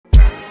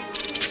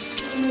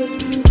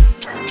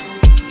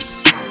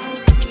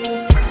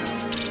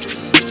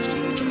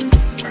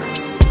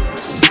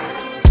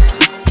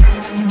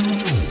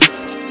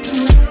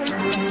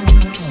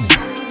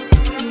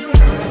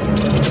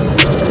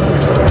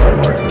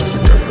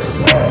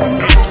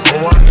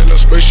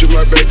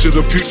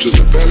future.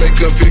 The valet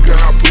couldn't figure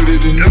how put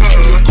it in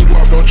neutral. Cool,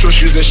 I don't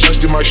trust you, then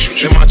shots in my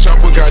shoot. And my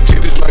chopper got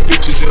titties like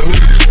bitches and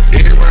hoops.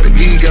 Everybody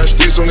eating got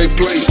sticks on their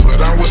plate, but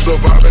I was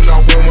surviving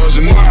on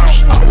ones and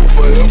noodles. I will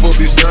forever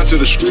be signed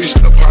to the streets.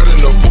 The pot in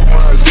the book,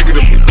 my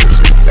executive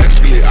producer.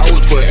 Actually, I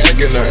was put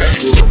acting the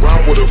actual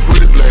around with a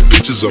pretty black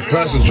bitches, a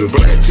passenger.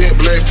 Black tent,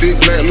 black fit,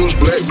 black loose,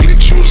 black blick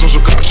shoes on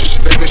some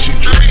cautious. Think that she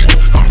drink.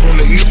 I'm from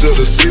the east of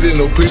the city,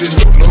 no pity,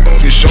 no gon'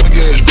 get shown,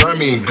 yeah, it's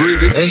grimy and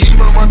gritty. And he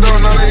brought my dog,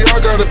 now they all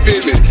gotta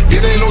fit it.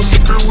 It ain't no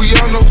secret, we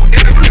all know who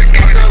did it.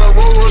 I got a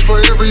Rolls Royce for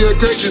every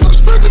occasion, a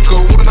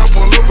spectacle when I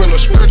pull up in a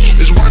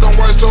spectrum. It's white on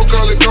white, so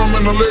call it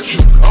common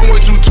electric. I'm way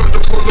too tough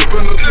to pull up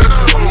in the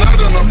spectrum. I'm not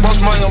in a boss,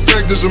 my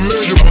impact is a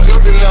measure. I'm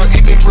healthy now,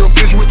 eating real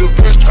fish with the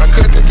best. I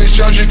cut the fish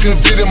out, she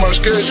couldn't fit in my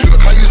schedule.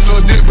 How you so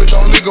dick, but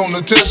don't lick on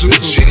the Tesla.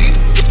 G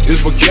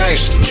is for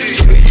gangster,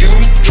 you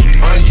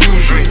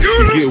unusual. You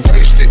get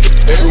wasted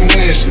every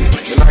Wednesday,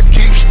 and I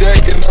keep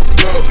stacking up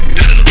W.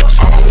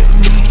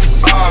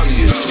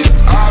 Obvious, it's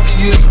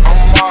obvious, I'm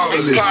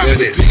marvelous. And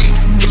the P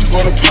is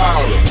for the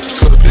powder,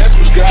 cause that's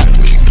what's got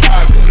me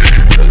poppin'.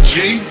 The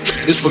G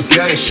is for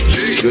gangster,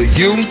 the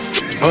U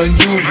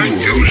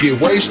unusual. You get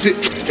wasted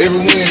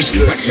every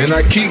Wednesday, and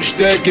I keep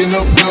stacking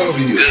up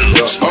W.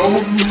 The O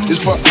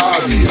is for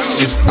obvious,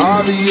 it's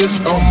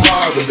obvious, I'm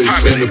marvelous.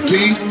 And the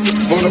P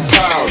for the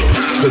powder,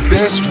 cause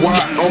that's why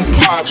I'm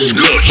poppin'.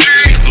 Look,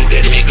 so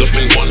that nigga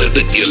been one of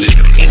the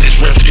illest. In this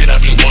rap shit,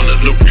 I be one of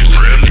the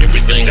realest.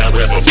 Everything I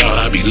rap about,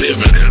 I be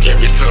living.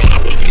 Every time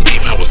I was in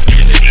deep, I was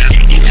feeling.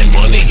 Getting that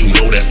money, you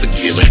know that's a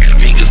given.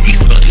 Niggas be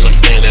stunting, I'm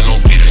standing on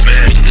business.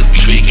 Niggas be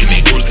faking, they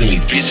worse than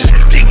these bitches.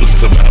 They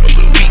couldn't survive a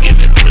little week in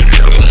that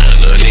prison.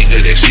 A nigga,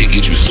 that shit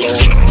get you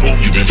slaughtered.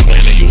 Hope you been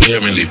planning your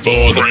heavenly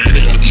father.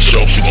 Playing with these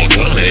sharks, you gon'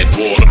 drown in that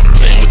water.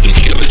 Playing with them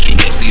killers, you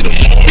gon' see them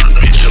harder.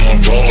 Bitch, I'm a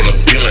baller,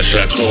 feeling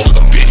shot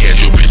caller. Big had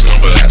your bitch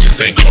number, I just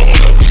ain't call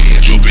her. Big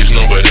had your bitch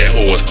number, that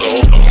hoe a star.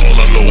 I'm on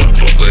the low, I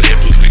fuck with that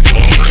pussy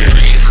call.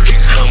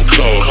 I'm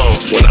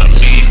close, what I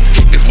mean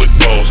is with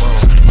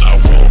bosses. I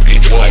walk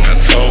it like I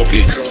talk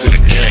it. To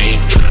the game,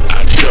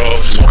 I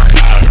charge.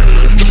 I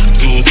heard,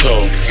 do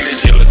talk.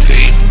 Killer T,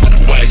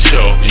 white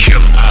chalk.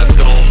 I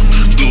don't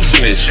do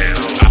snitch.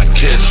 I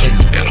catch him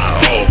and I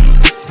haul.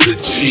 The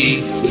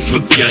G is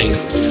for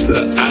gangsters,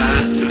 the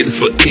I is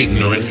for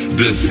ignorant,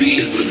 the Z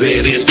is for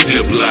Z and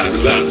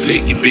civilized. I'll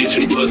take your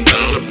bitch and bust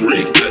down a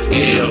brick. The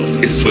L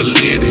is for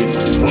litty,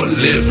 or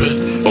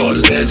living, or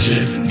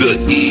legend. The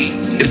E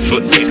is for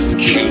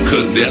execute,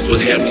 cause that's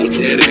what happened with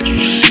that extra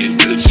shit.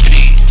 The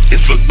G is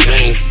for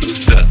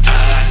gangsters, the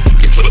I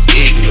is for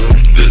ignorant,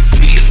 the Z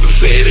is for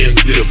Z and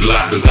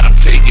civilized. I'll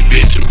take your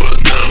bitch and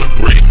bust down a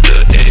brick.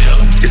 The L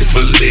is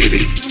for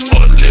litty,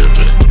 or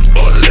living,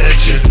 or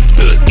legend.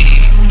 The E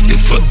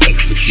is for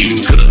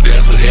execute.